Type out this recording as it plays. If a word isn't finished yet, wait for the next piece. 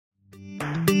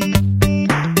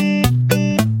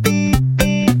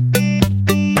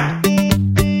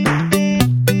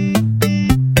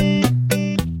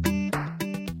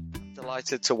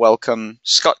delighted to welcome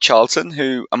Scott Charlton,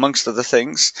 who, amongst other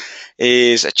things,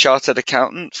 is a chartered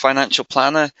accountant, financial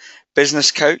planner,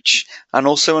 business coach, and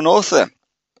also an author.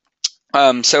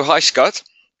 So hi, Scott.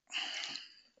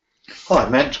 Hi,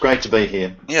 Matt. It's great to be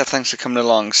here. Yeah, thanks for coming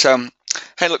along. So,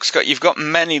 hey, look, Scott, you've got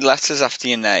many letters after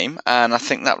your name, and I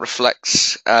think that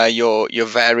reflects your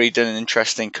varied and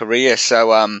interesting career.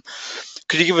 So,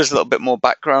 could you give us a little bit more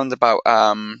background about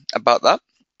that?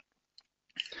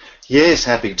 Yes,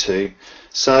 happy to.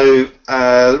 So,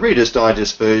 the Reader's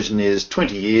Digest version is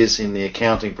 20 years in the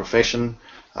accounting profession.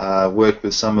 Worked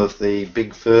with some of the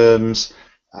big firms.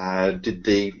 Did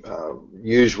the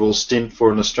usual stint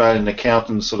for an Australian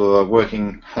accountant, sort of a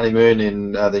working honeymoon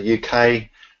in the UK.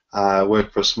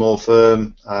 Worked for a small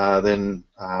firm. Then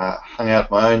hung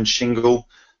out my own shingle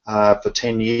for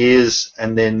 10 years,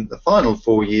 and then the final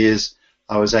 4 years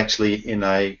I was actually in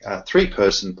a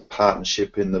three-person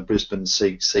partnership in the Brisbane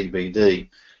CBD.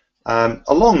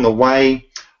 Along the way,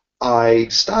 I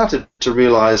started to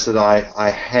realise that I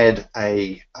had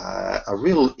a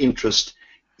real interest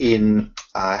in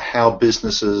how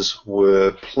businesses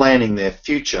were planning their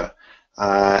future,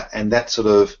 and that sort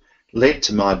of led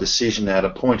to my decision at a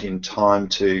point in time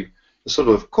to sort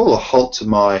of call a halt to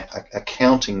my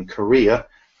accounting career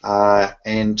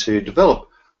and to develop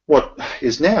what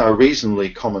is now a reasonably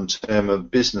common term of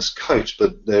business coach,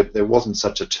 but there wasn't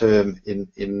such a term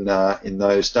in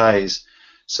those days.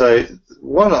 So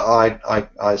what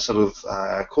I sort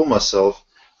of call myself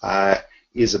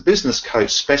is a business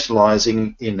coach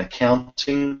specialising in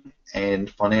accounting and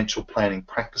financial planning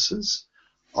practices.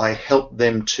 I help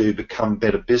them to become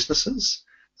better businesses,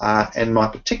 and my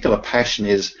particular passion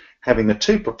is having the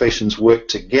two professions work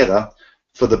together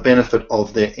for the benefit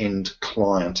of their end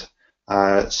client.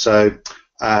 So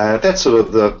that's sort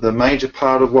of the major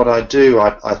part of what I do.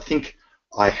 I think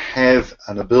I have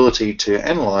an ability to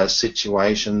analyse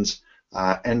situations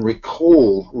and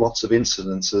recall lots of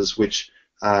incidences, which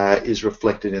is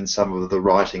reflected in some of the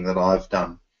writing that I've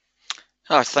done.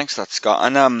 Oh, thanks for that, Scott.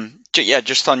 And yeah,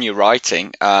 just on your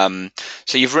writing,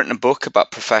 so you've written a book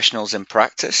about professionals in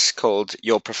practice called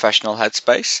Your Professional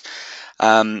Headspace,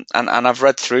 and I've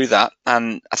read through that,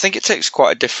 and I think it takes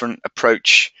quite a different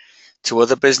approach to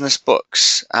other business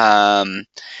books. So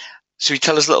you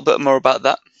tell us a little bit more about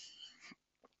that?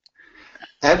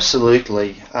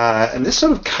 Absolutely. And this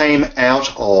sort of came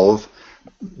out of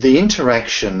the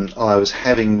interaction I was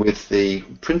having with the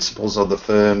principals of the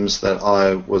firms that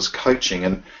I was coaching.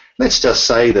 And let's just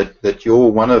say that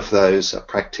you're one of those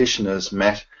practitioners,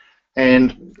 Matt.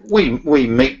 And we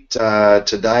meet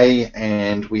today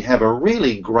and we have a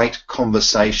really great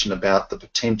conversation about the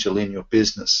potential in your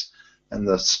business. And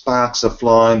the sparks are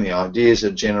flying, the ideas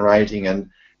are generating, and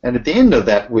at the end of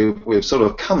that, we've sort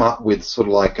of come up with sort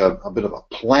of like a bit of a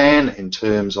plan in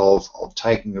terms of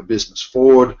taking the business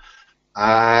forward.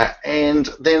 And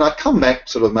then I come back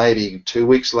sort of maybe 2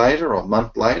 weeks later, or a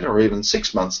month later, or even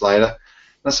 6 months later, and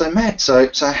I say, Matt, so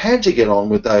how'd you get on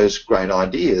with those great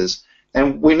ideas?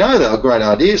 And we know they were great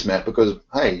ideas, Matt, because,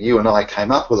 hey, you and I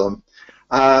came up with them.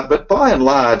 But by and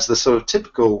large, the sort of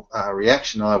typical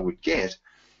reaction I would get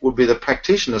would be the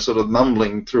practitioner sort of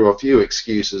mumbling through a few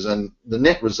excuses, and the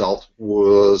net result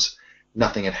was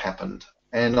nothing had happened.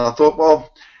 And I thought,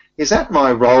 well, is that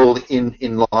my role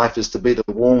in life, is to be the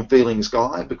warm feelings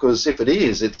guy? Because if it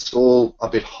is, it's all a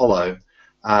bit hollow.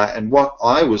 And what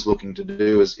I was looking to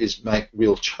do is make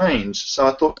real change. So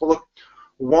I thought, well, look,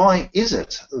 why is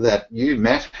it that you,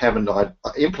 Matt, haven't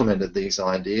implemented these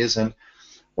ideas? And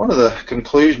one of the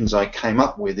conclusions I came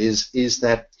up with is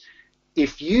that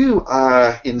if you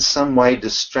are in some way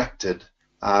distracted,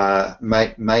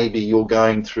 maybe you're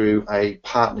going through a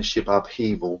partnership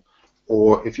upheaval,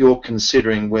 or if you're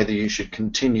considering whether you should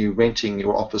continue renting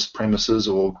your office premises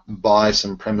or buy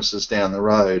some premises down the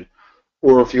road,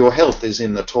 or if your health is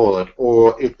in the toilet,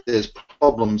 or if there's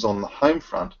problems on the home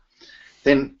front,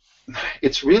 then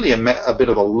it's really a bit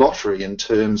of a lottery in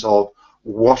terms of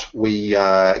what we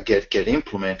get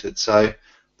implemented. So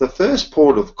the first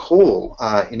port of call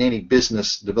in any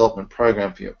business development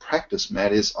program for your practice,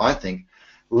 Matt, is, I think,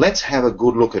 let's have a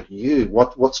good look at you.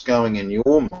 What's going in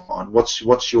your mind? What's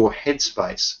your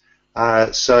headspace?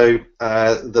 So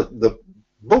the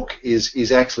book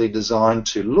is actually designed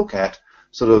to look at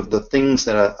sort of the things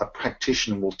that a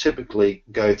practitioner will typically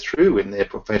go through in their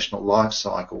professional life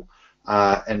cycle,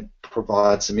 and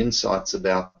provide some insights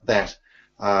about that.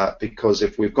 Because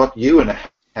if we've got you in a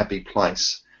happy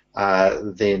place,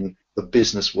 then the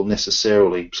business will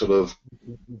necessarily sort of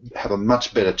have a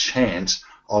much better chance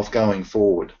of going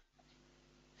forward.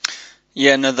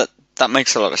 Yeah, no, that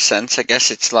makes a lot of sense. I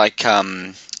guess it's like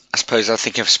I suppose I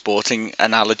think of sporting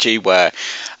analogy where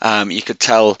you could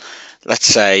tell, let's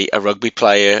say, a rugby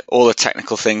player all the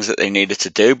technical things that they needed to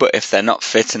do, but if they're not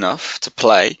fit enough to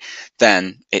play,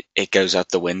 then it goes out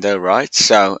the window, right?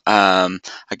 So I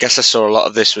guess I saw a lot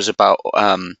of this was about,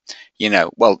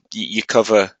 you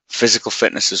cover physical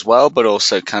fitness as well, but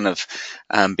also kind of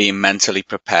being mentally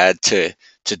prepared to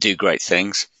do great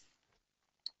things.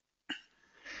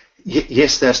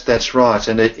 Yes, that's right,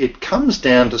 and it comes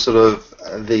down to sort of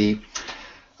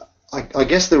I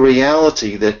guess the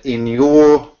reality that in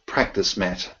your practice,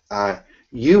 Matt,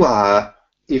 you are,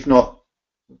 if not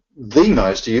the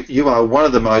most, you are one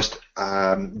of the most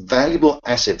valuable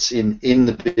assets in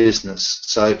the business.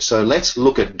 So let's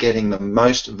look at getting the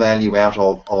most value out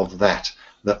of that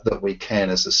we can.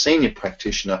 As a senior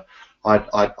practitioner,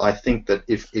 I think that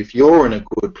if you're in a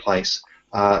good place,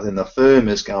 then the firm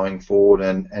is going forward,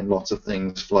 and lots of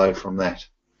things flow from that.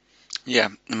 Yeah,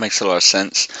 it makes a lot of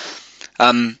sense.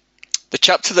 The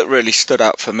chapter that really stood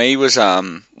out for me was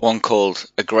one called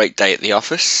A Great Day at the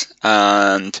Office,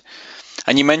 and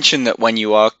you mentioned that when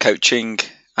you are coaching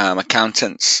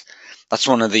accountants, that's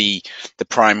one of the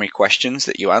primary questions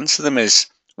that you answer them is,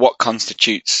 what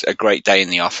constitutes a great day in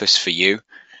the office for you?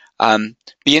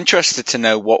 Be interested to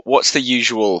know what's the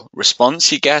usual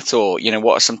response you get, or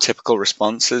what are some typical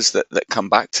responses that come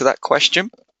back to that question?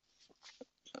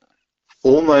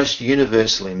 Almost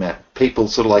universally, Matt, people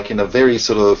sort of like in a very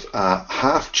sort of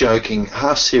half joking,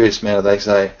 half serious manner, they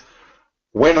say,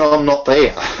 when I'm not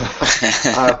there,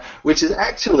 which is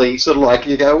actually sort of like,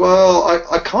 you go, well,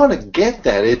 I kind of get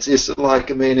that. It's like,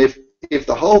 I mean, if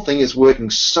the whole thing is working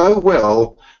so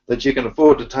well that you can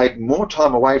afford to take more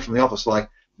time away from the office, like,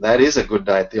 that is a good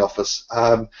day at the office.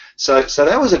 So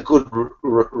that was a good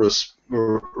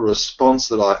response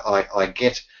that I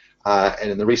get. And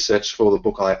in the research for the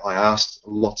book, I asked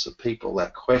lots of people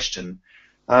that question.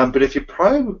 But if you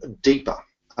probe deeper,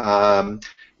 then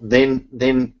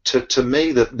to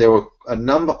me that there were a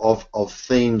number of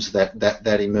themes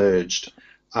that emerged.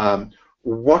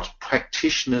 What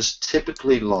practitioners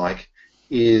typically like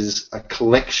is a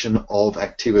collection of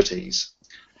activities,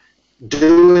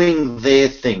 doing their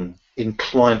thing in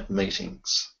client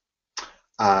meetings,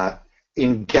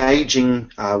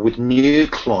 engaging with new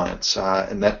clients,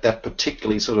 and that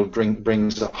particularly sort of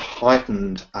brings a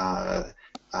heightened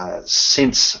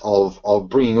sense of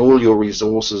bringing all your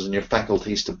resources and your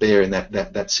faculties to bear in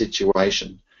that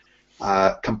situation.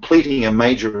 Completing a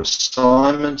major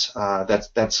assignment,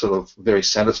 that's sort of very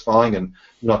satisfying, and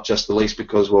not just the least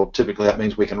because, well, typically that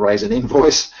means we can raise an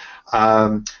invoice.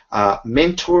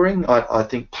 Mentoring, I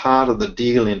think part of the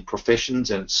deal in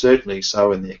professions, and certainly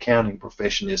so in the accounting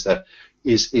profession, is that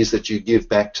you give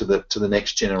back to the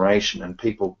next generation, and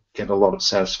people get a lot of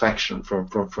satisfaction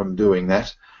from doing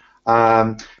that.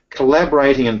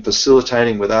 Collaborating and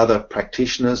facilitating with other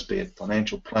practitioners, be it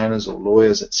financial planners or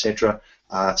lawyers, etc.,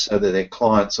 so that their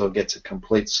client sort of gets a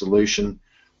complete solution.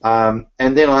 And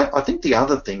then I think the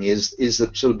other thing is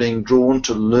that sort of being drawn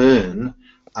to learn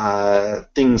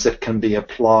things that can be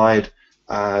applied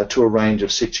to a range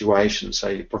of situations. So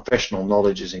your professional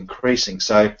knowledge is increasing.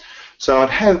 So I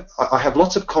have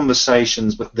lots of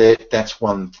conversations, but that's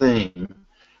one theme.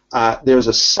 There's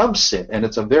a subset, and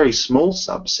it's a very small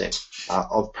subset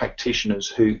of practitioners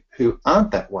who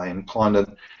aren't that way inclined,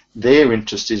 and their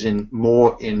interest is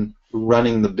more in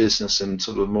running the business and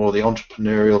sort of more the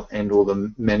entrepreneurial and or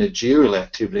the managerial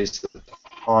activities that are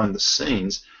behind the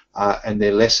scenes, and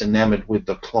they're less enamored with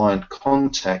the client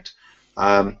contact.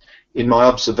 In my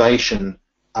observation,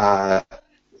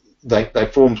 they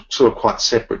form sort of quite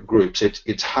separate groups.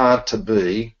 It's hard to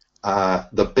be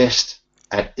the best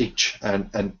at each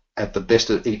and at the best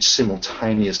at each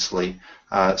simultaneously.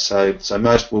 So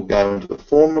most will go into the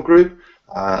former group,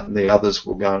 the others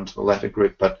will go into the latter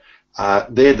group, but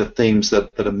they're the themes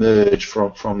that emerge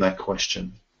from that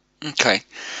question. Okay.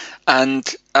 And,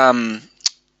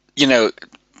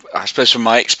 I suppose from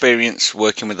my experience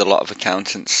working with a lot of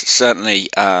accountants, certainly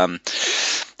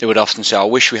they would often say, I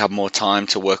wish we had more time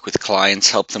to work with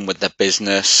clients, help them with their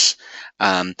business,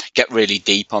 get really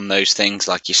deep on those things,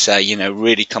 like you say,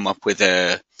 really come up with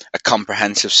a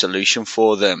comprehensive solution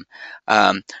for them.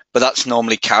 But that's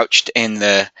normally couched in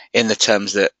the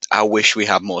terms that I wish we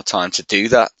had more time to do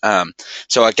that.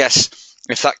 So I guess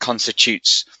if that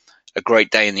constitutes a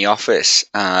great day in the office,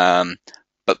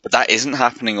 but that isn't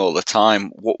happening all the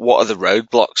time, what are the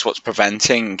roadblocks? What's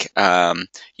preventing,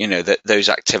 those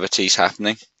activities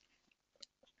happening?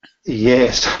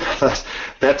 Yes,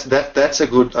 that's a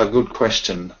good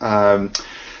question.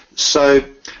 So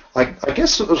I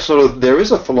guess sort of there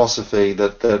is a philosophy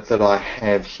that I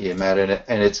have here, Matt,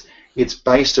 and it's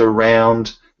based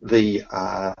around the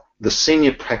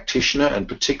senior practitioner and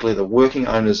particularly the working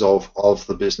owners of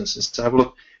the business and say, well,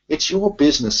 look, it's your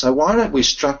business, so why don't we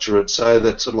structure it so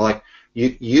that sort of like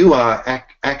you are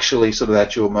actually sort of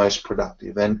at your most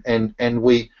productive, and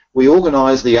we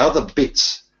organise the other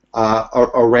bits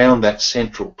around that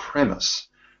central premise.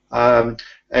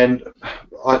 And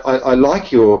I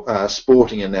like your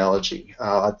sporting analogy.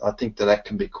 I think that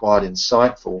can be quite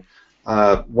insightful.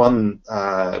 One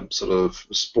sort of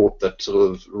sport that sort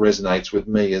of resonates with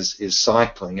me is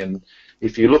cycling, and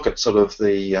if you look at sort of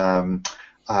the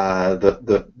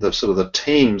sort of the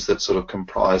teams that sort of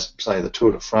comprise, say, the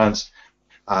Tour de France,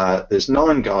 there's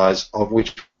 9 guys, of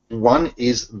which one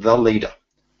is the leader,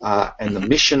 and the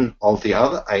mission of the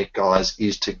other 8 guys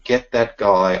is to get that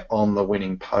guy on the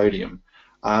winning podium.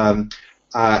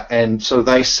 And so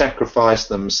they sacrifice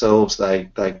themselves. They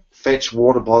fetch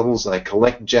water bottles, they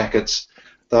collect jackets,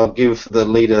 they'll give the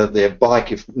leader their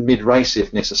bike mid-race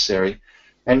if necessary.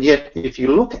 And yet, if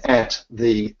you look at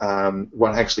the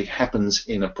what actually happens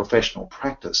in a professional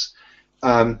practice,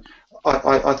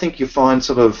 I think you find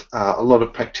sort of a lot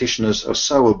of practitioners are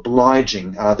so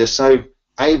obliging. They're so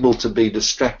able to be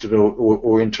distracted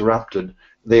or interrupted.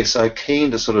 They're so keen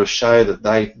to sort of show that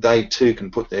they too can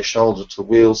put their shoulder to the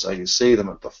wheel. So you see them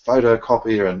at the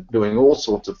photocopier and doing all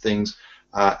sorts of things,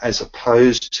 as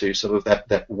opposed to sort of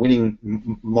that winning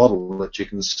model that you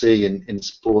can see in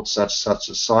sports such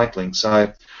as cycling.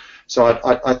 So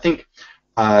I think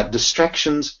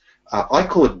distractions. I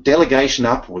call it delegation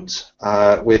upwards,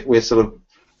 where sort of,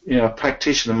 you know, a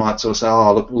practitioner might sort of say,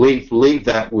 oh, look, leave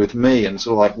that with me, and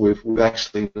sort of like we've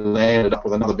actually landed up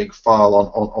with another big file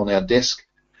on our desk.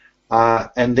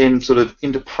 And then sort of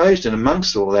interposed in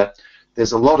amongst all that,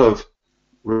 there's a lot of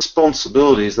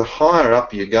responsibilities. The higher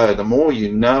up you go, the more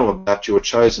you know about your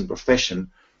chosen profession,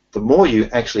 the more you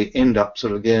actually end up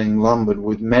sort of getting lumbered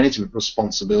with management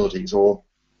responsibilities or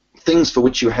things for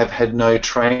which you have had no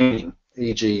training,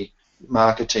 e.g.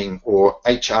 marketing or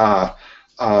HR,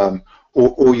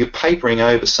 or you're papering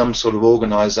over some sort of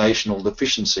organisational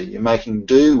deficiency. You're making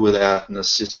do without an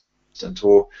assistant,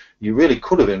 or you really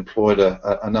could have employed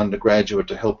an undergraduate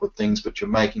to help with things, but you're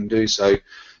making do. So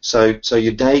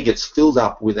your day gets filled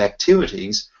up with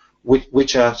activities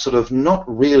which are sort of not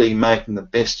really making the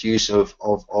best use of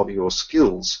your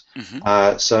skills.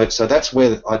 Mm-hmm. So that's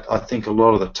where I think a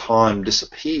lot of the time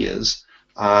disappears.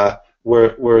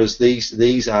 Whereas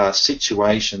these are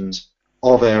situations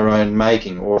of our own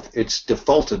making, or it's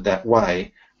defaulted that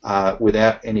way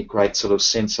without any great sort of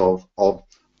sense of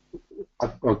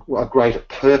a greater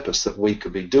purpose that we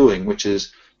could be doing, which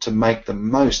is to make the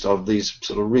most of these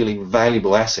sort of really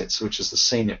valuable assets, which is the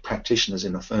senior practitioners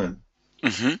in the firm.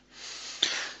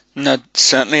 Mm-hmm. No,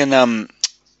 certainly. And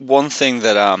one thing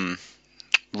that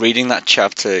reading that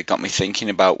chapter got me thinking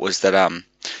about was that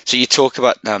so you talk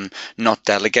about not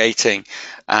delegating,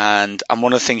 and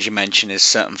one of the things you mentioned is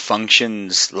certain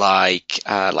functions like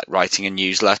writing a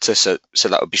newsletter. So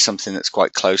that would be something that's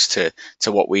quite close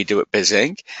to what we do at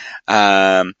BizInc.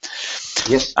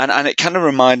 Yes. And it kind of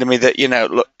reminded me that, you know,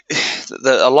 look,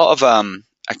 that a lot of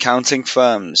accounting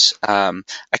firms,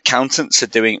 accountants are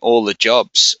doing all the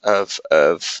jobs of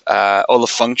all the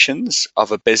functions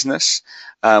of a business,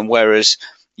 whereas,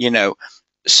 you know,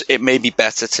 it may be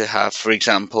better to have, for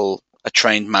example, a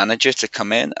trained manager to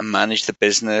come in and manage the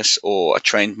business, or a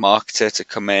trained marketer to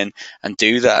come in and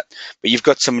do that. But you've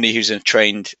got somebody who's a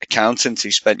trained accountant who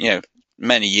spent, you know,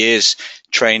 many years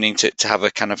training to have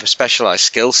a kind of a specialized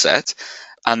skill set,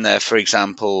 and they're, for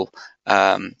example,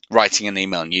 writing an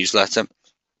email newsletter.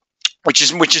 Which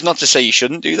is not to say you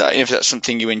shouldn't do that if that's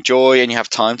something you enjoy and you have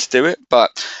time to do it.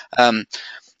 But I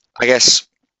guess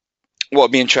what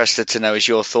I'd be interested to know is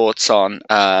your thoughts on,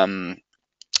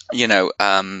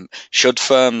 should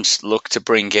firms look to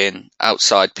bring in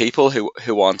outside people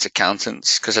who aren't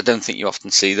accountants? Because I don't think you often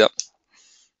see that.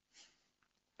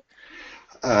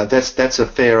 That's a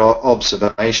fair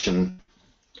observation.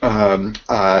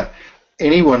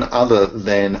 Anyone other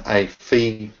than a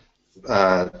fee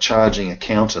charging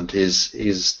accountant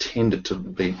is tended to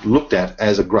be looked at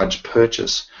as a grudge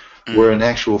purchase, where in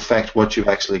actual fact what you've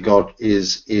actually got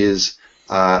is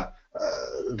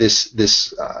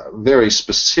this very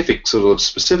specific sort of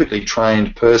specifically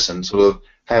trained person sort of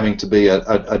having to be a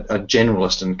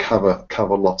generalist and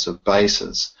cover lots of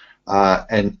bases,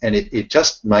 and it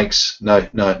just makes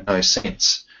no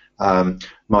sense.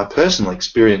 My personal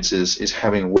experience is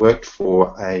having worked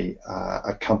for a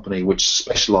company which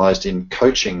specialised in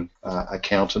coaching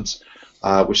accountants,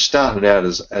 which started out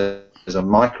as a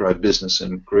micro business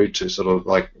and grew to sort of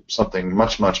like something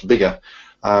much bigger.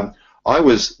 I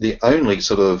was the only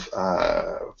sort of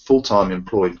full-time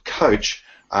employed coach,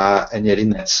 and yet in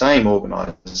that same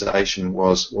organisation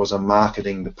was a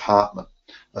marketing department,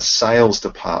 a sales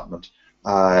department,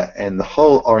 and the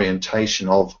whole orientation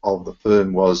of the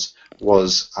firm was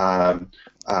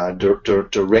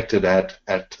directed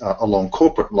at along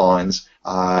corporate lines,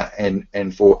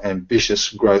 and for ambitious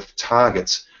growth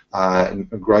targets,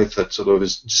 growth that sort of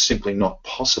is simply not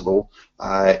possible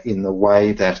in the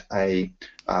way that a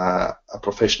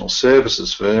professional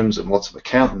services firms and lots of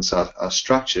accountants are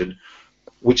structured,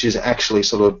 which is actually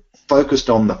sort of focused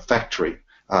on the factory.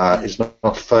 Is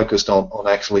not focused on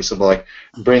actually sort of like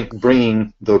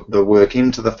bringing the work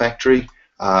into the factory,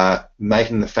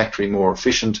 making the factory more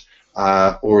efficient,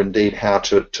 or indeed how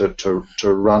to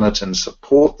run it and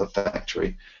support the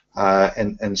factory,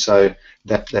 and so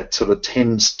that sort of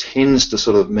tends to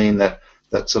sort of mean that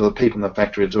sort of people in the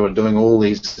factory are doing all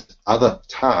these other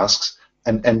tasks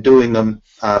and doing them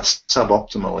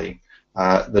suboptimally.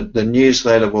 The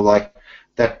newsletter will like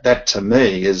that to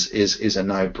me is a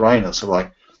no-brainer. So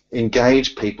like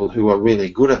engage people who are really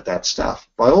good at that stuff.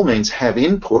 By all means, have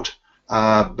input,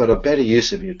 but a better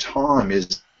use of your time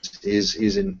is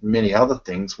in many other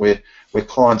things where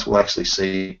clients will actually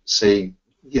see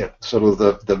sort of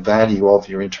the value of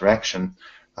your interaction.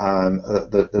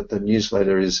 The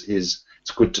newsletter is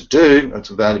it's good to do.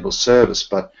 It's a valuable service,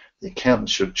 but the accountant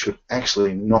should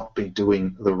actually not be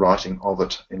doing the writing of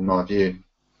it, in my view.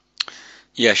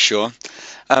 Yeah, sure.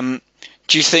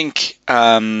 Do you think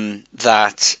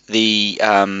that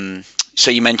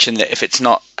so you mentioned that if it's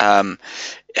not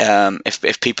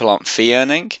if people aren't fee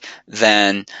earning,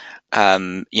 then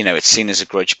it's seen as a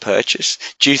grudge purchase.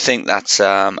 Do you think that's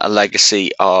a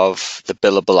legacy of the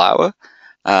billable hour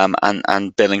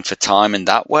and billing for time in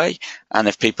that way? And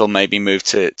if people maybe move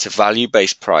to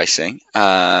value-based pricing,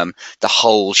 the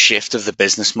whole shift of the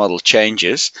business model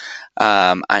changes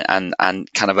and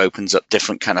kind of opens up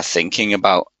different kind of thinking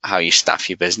about how you staff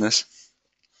your business?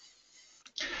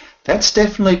 That's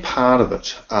definitely part of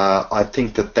it. I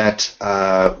think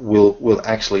that will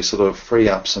actually sort of free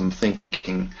up some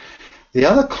thinking. The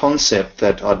other concept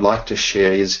that I'd like to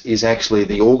share is actually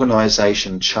the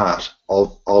organisation chart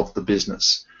of the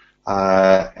business.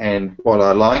 And what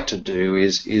I like to do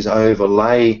is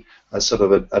overlay a sort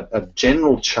of a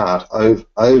general chart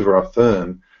over a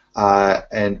firm.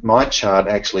 And my chart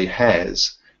actually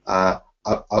has a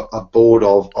board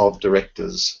of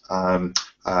directors,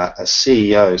 a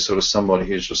CEO, sort of somebody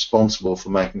who's responsible for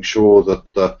making sure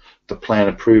that the plan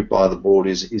approved by the board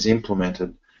is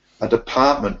implemented. A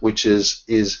department which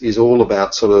is all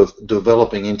about sort of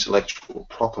developing intellectual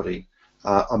property,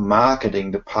 a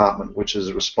marketing department which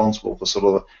is responsible for sort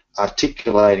of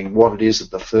articulating what it is that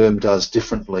the firm does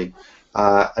differently,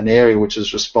 an area which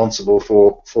is responsible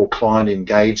for client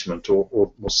engagement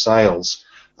or sales.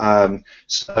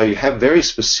 So you have very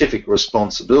specific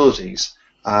responsibilities,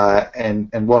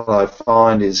 and what I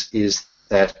find is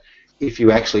that if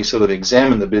you actually sort of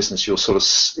examine the business, you'll sort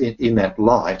of in that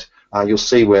light. You'll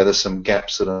see where there's some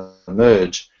gaps that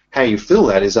emerge. How you fill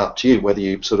that is up to you, whether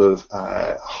you sort of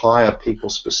hire people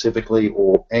specifically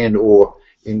or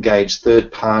engage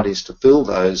third parties to fill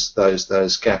those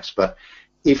gaps. But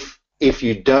if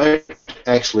you don't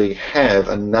actually have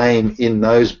a name in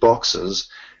those boxes,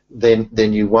 then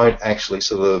you won't actually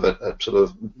sort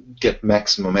of get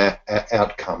maximum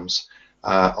outcomes.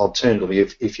 Alternatively,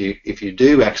 if you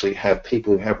do actually have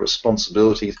people who have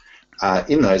responsibilities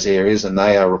in those areas, and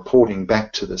they are reporting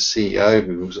back to the CEO,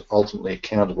 who's ultimately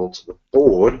accountable to the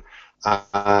board,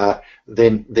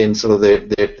 then sort of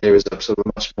there is a sort of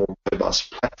much more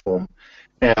robust platform.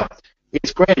 Now,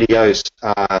 it's grandiose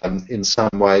in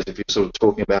some ways if you're sort of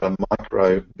talking about a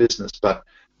micro business, but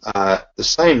the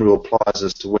same rule applies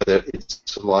as to whether it's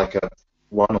sort of like a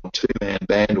one or two man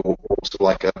band or sort of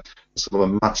like a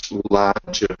much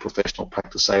larger professional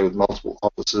practice, say with multiple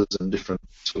offices and different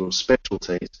sort of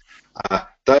specialties.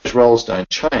 Those roles don't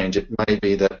change. It may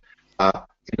be that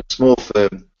in a small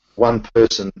firm, one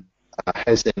person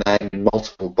has their name in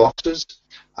multiple boxes.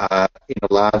 In a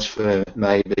large firm, it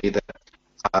may be that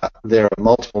there are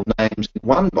multiple names in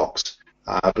one box,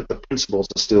 but the principles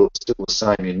are still the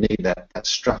same. You need that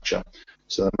structure.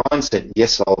 So the mindset,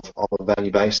 yes, of a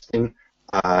value-based thing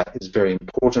is very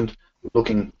important.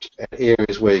 Looking at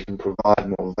areas where you can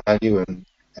provide more value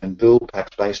and build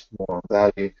perhaps based more on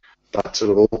value, but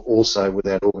sort of also with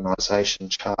that organisation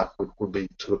chart would be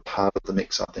sort of part of the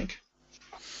mix, I think.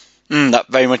 That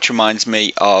very much reminds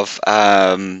me of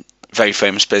very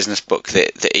famous business book,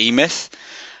 the E-Myth,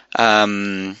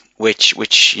 which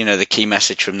the key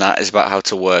message from that is about how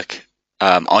to work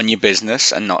on your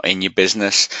business and not in your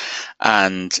business.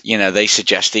 And, they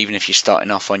suggest even if you're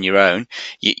starting off on your own,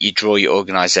 you draw your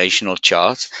organizational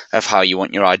chart of how you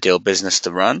want your ideal business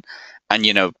to run. And,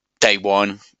 day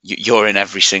one, you're in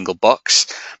every single box.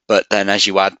 But then as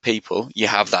you add people, you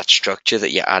have that structure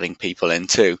that you're adding people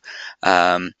into,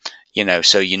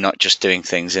 so you're not just doing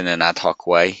things in an ad hoc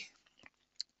way.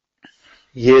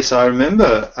 Yes, I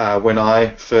remember when I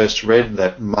first read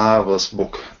that marvelous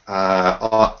book.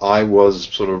 I was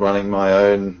sort of running my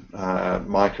own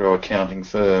micro accounting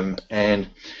firm, and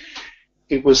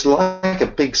it was like a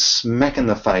big smack in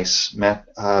the face, Matt,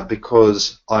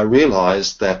 because I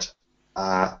realised that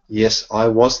yes, I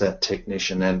was that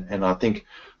technician, and I think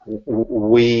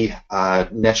we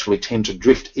naturally tend to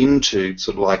drift into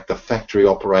sort of like the factory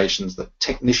operations, the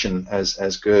technician, as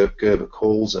Gerber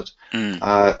calls it.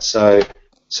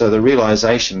 So the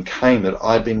realization came that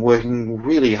I'd been working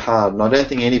really hard, and I don't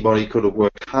think anybody could have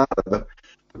worked harder, but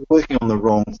working on the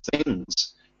wrong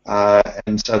things.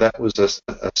 And so that was a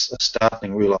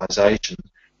startling realization,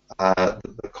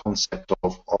 the concept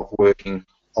of working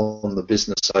on the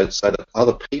business so that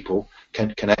other people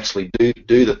can actually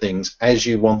do the things as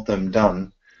you want them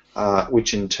done,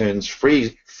 which in turn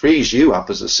frees you up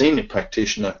as a senior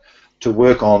practitioner to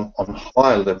work on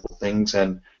higher level things.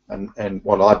 And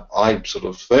what I sort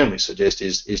of firmly suggest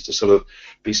is to sort of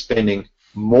be spending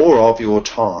more of your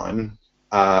time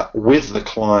with the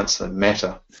clients that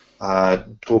matter,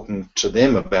 talking to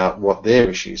them about what their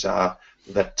issues are,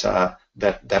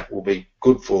 that will be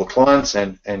good for the clients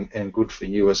and good for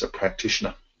you as a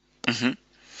practitioner. Mm-hmm.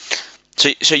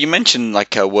 So you mentioned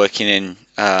like working in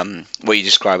what you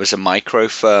describe as a micro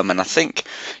firm, and I think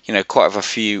quite a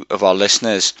few of our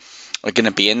listeners are going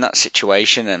to be in that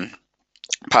situation, and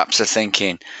perhaps they're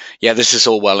thinking, yeah, this is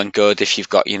all well and good if you've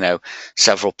got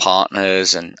several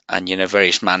partners and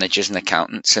various managers and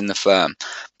accountants in the firm,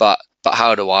 but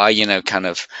how do I kind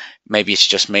of, maybe it's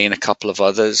just me and a couple of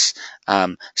others,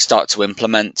 start to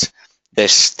implement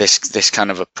this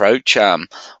kind of approach?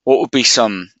 What would be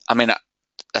some,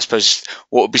 I suppose,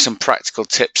 what would be some practical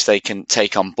tips they can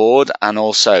take on board, and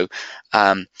also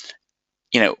how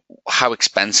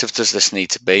expensive does this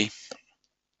need to be?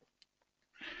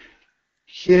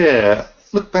 Yeah,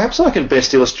 look, perhaps I can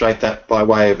best illustrate that by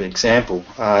way of an example.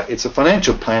 It's a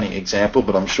financial planning example,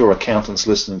 but I'm sure accountants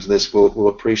listening to this will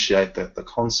appreciate the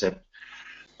concept.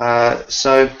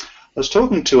 So I was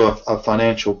talking to a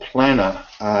financial planner,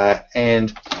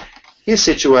 and his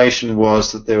situation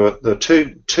was that there were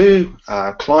two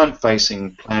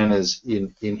client-facing planners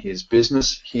in his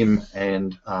business, him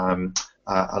and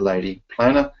a lady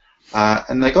planner,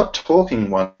 and they got talking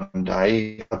one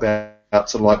day about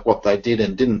sort of like what they did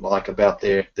and didn't like about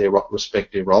their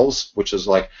respective roles, which is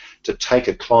like to take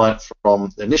a client from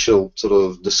the initial sort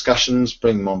of discussions,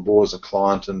 bring them on board as a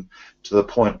client, and to the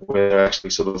point where they're actually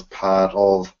sort of part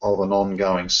of an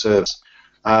ongoing service.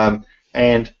 And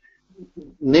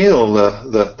Neil,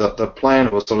 the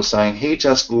planner, was sort of saying he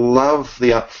just loved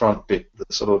the upfront bit, the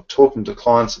sort of talking to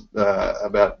clients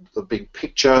about the big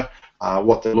picture,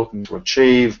 what they're looking to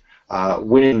achieve,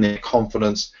 winning their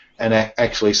confidence, and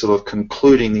actually sort of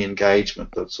concluding the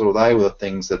engagement. That sort of they were the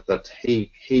things that he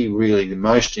really the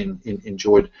most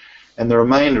enjoyed, and the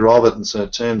remainder of it in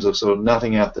terms of sort of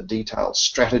nutting out the detailed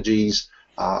strategies,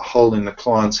 holding the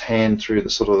client's hand through the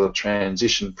sort of the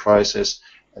transition process,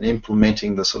 and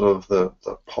implementing the sort of the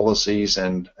policies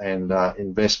and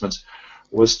investments,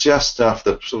 was just stuff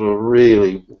that sort of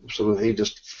really sort of he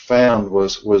just found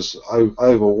was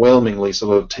overwhelmingly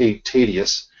sort of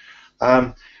tedious.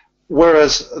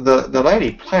 Whereas the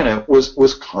lady planner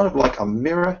was kind of like a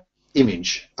mirror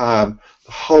image. The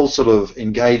whole sort of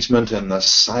engagement and the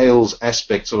sales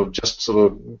aspect sort of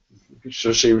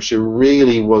she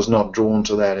really was not drawn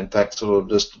to that. In fact, sort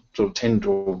of tended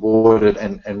to avoid it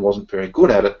and wasn't very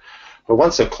good at it. But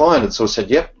once a client had sort of said,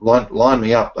 "Yep, line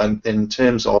me up," and in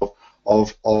terms of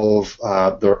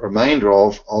the remainder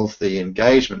of the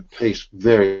engagement piece,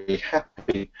 very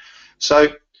happy. So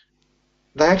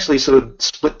they actually sort of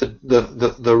split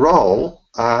the role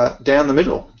down the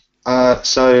middle.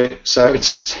 So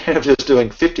instead of just doing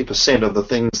 50% of the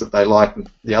things that they like, and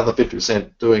the other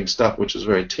 50% doing stuff which is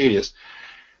very tedious,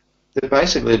 they're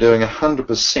basically doing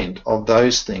 100% of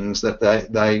those things that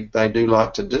they do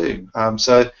like to do.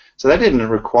 So that didn't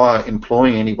require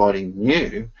employing anybody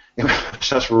new. It was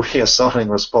just reassigning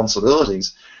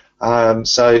responsibilities.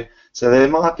 So there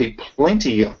might be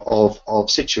plenty of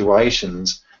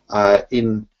situations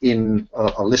in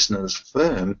a listener's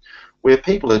firm where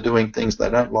people are doing things they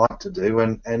don't like to do,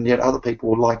 and yet other people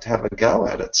would like to have a go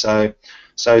at it. So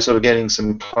sort of getting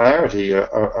some clarity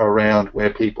around where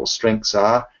people's strengths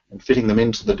are and fitting them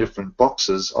into the different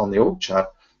boxes on the org chart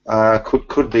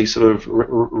could be sort of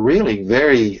really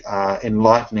very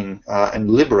enlightening and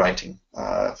liberating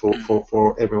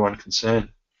for everyone concerned.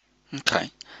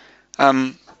 Okay.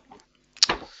 I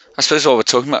suppose while we're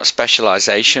talking about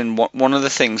specialization, one of the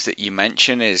things that you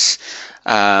mention is,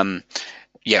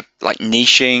 like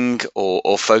niching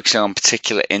or focusing on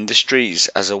particular industries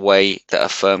as a way that a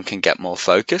firm can get more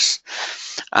focus.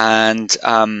 And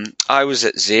I was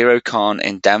at Xerocon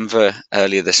in Denver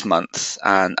earlier this month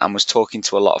and was talking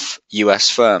to a lot of US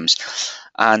firms.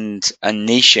 And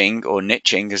niching, or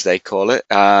niching as they call it,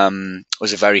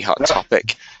 was a very hot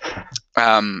topic.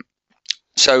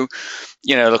 So,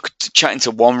 chatting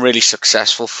to one really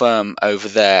successful firm over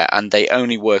there, and they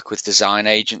only work with design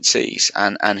agencies,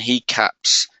 and he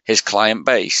caps his client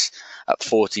base at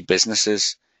 40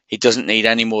 businesses. He doesn't need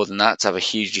any more than that to have a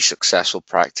hugely successful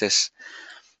practice.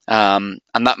 And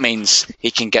that means he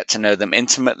can get to know them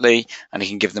intimately, and he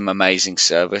can give them amazing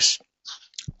service.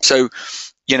 So,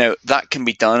 that can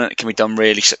be done, and it can be done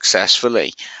really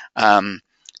successfully.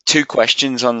 Two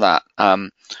questions on that. I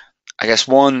guess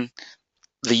one,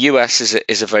 the US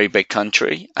is a very big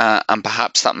country, and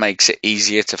perhaps that makes it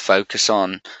easier to focus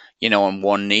on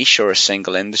one niche or a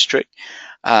single industry.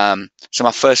 So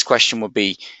my first question would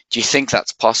be, do you think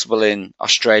that's possible in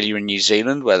Australia and New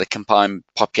Zealand, where the combined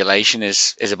population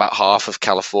is about half of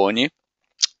California?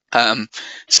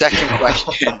 Second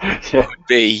question would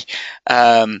be,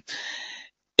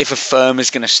 if a firm is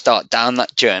going to start down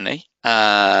that journey,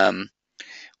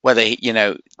 whether,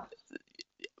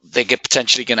 they're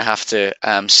potentially going to have to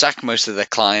sack most of their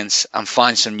clients and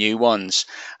find some new ones.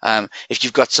 If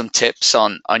you've got some tips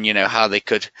on how they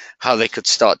could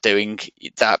start doing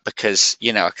that, because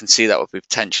I can see that would be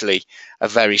potentially a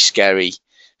very scary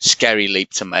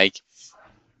leap to make.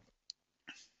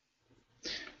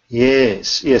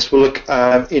 Yes. Well, look,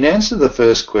 in answer to the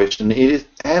first question, it is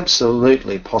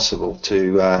absolutely possible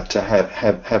to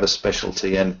have a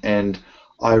specialty, and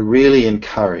I really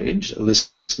encourage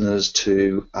listeners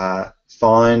to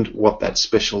find what that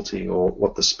specialty or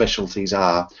what the specialties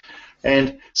are,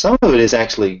 and some of it is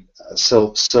actually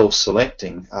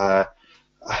self-selecting.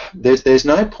 There's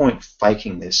no point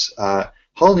faking this.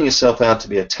 Holding yourself out to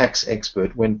be a tax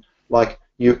expert when, like,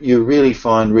 you really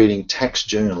find reading tax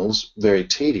journals very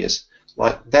tedious.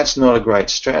 Like, that's not a great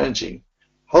strategy.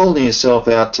 Holding yourself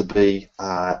out to be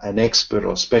an expert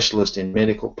or specialist in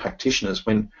medical practitioners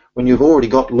when you've already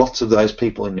got lots of those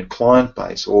people in your client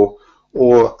base, or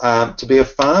to be a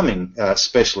farming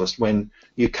specialist when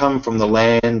you come from the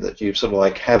land that you sort of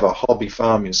like have a hobby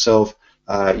farm yourself.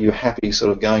 You're happy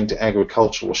sort of going to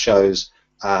agricultural shows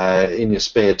in your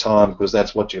spare time because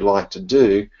that's what you like to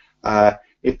do.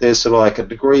 If there's sort of like a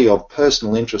degree of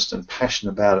personal interest and passion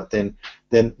about it,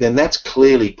 then that's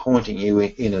clearly pointing you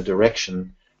in a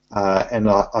direction, and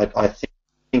I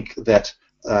think that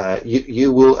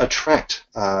you will attract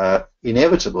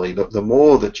inevitably the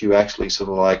more that you actually sort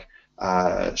of like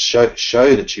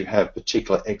show that you have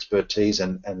particular expertise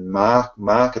and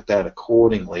market that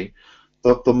accordingly.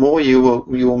 The more you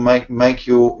will make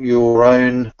your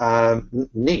own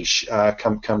niche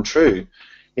come true.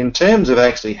 In terms of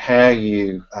actually how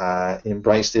you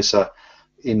embrace this,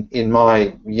 in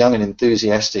my young and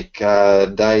enthusiastic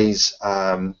days,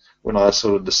 when I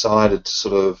sort of decided to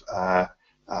sort of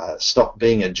stop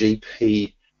being a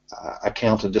GP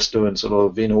accountant, just doing sort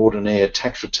of in ordinaire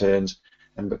tax returns,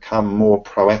 and become more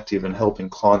proactive in helping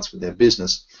clients with their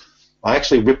business, I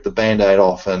actually ripped the Band-Aid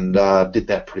off and did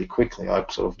that pretty quickly. I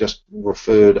sort of just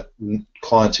referred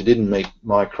clients who didn't meet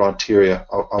my criteria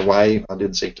away. I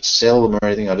didn't seek to sell them or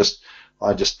anything. I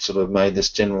just sort of made this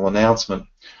general announcement.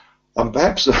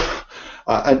 Perhaps,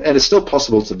 and it's still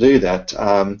possible to do that.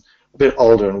 A bit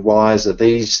older and wiser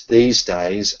these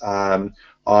days,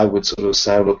 I would sort of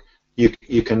say, look,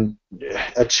 you can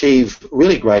achieve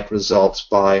really great results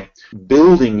by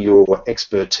building your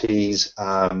expertise,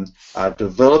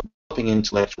 developing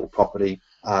intellectual property,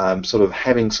 sort of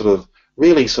having sort of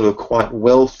really sort of quite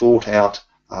well thought out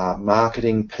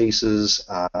marketing pieces,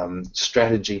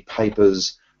 strategy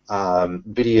papers,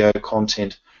 video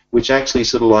content, which actually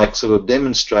sort of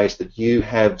demonstrates that you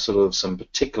have sort of some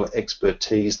particular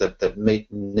expertise that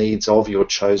meet needs of your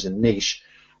chosen niche.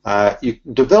 You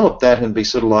develop that and be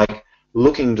sort of like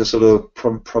looking to sort of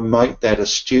promote that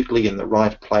astutely in the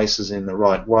right places, in the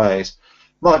right ways.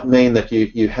 Might mean that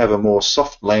you have a more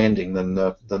soft landing than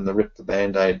the rip the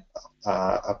Band-Aid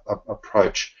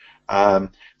approach.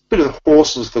 Bit of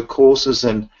horses for courses,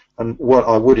 and what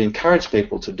I would encourage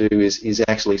people to do is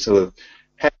actually sort of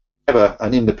have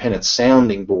an independent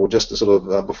sounding board just to sort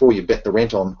of before you bet the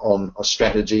rent on a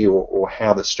strategy or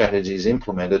how the strategy is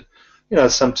implemented.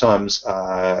 It's sometimes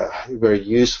very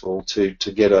useful to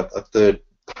get a third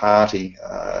party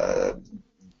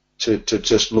to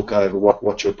just look over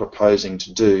what you're proposing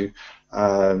to do,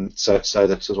 so that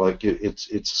sort of like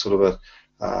it's sort of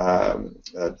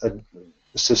a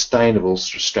sustainable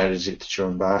strategy that you're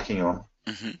embarking on.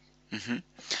 Mm-hmm. Mm-hmm.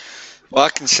 Well, I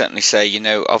can certainly say,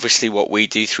 obviously what we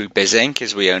do through BizInc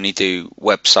is we only do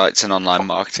websites and online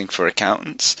marketing for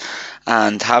accountants,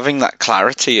 and having that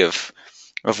clarity of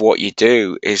what you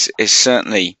do is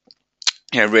certainly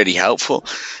really helpful.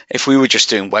 If we were just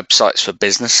doing websites for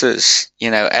businesses,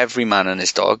 every man and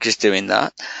his dog is doing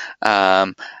that,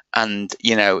 and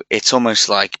it's almost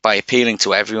like by appealing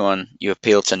to everyone, you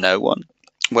appeal to no one.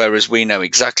 Whereas we know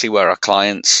exactly where our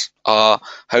clients are.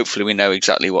 Hopefully we know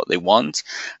exactly what they want.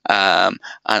 And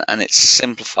it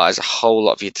simplifies a whole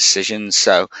lot of your decisions.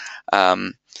 So,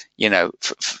 for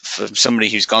somebody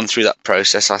who's gone through that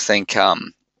process, I think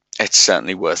it's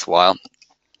certainly worthwhile.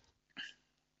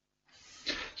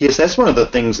 Yes, that's one of the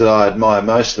things that I admire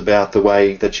most about the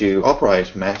way that you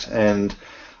operate, Matt. And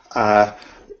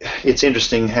it's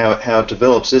interesting how it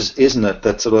develops, isn't it?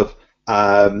 That sort of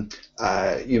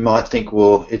you might think,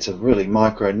 well, it's a really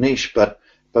micro niche, but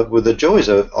with the joys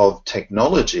of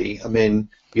technology, I mean,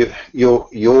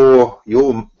 your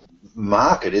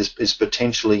market is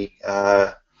potentially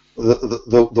the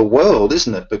world,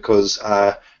 isn't it? Because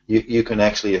you can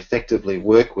actually effectively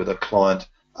work with a client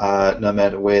no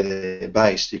matter where they're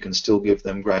based. You can still give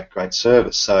them great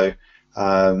service. So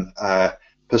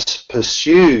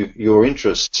pursue your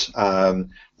interests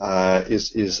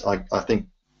is I think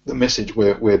the message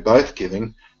we're both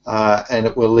giving, and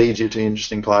it will lead you to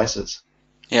interesting places.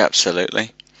 Yeah,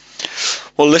 absolutely.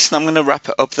 Well, listen, I'm going to wrap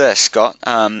it up there, Scott.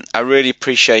 I really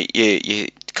appreciate you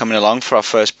coming along for our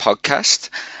first podcast.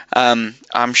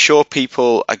 I'm sure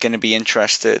people are going to be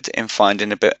interested in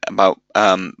finding a bit about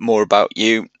more about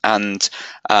you and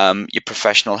your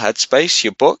professional headspace,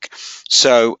 your book.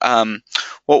 So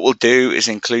what we'll do is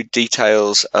include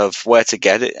details of where to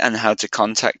get it and how to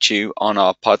contact you on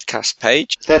our podcast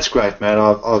page. That's great, Matt.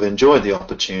 I've enjoyed the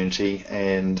opportunity,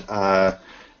 and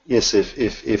yes,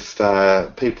 if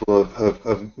people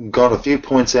have got a few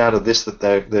points out of this that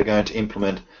they're going to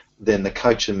implement, then the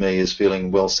coach in me is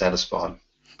feeling well satisfied.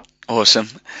 Awesome.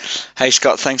 Hey,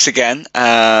 Scott, thanks again.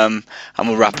 And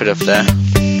we'll wrap it up there.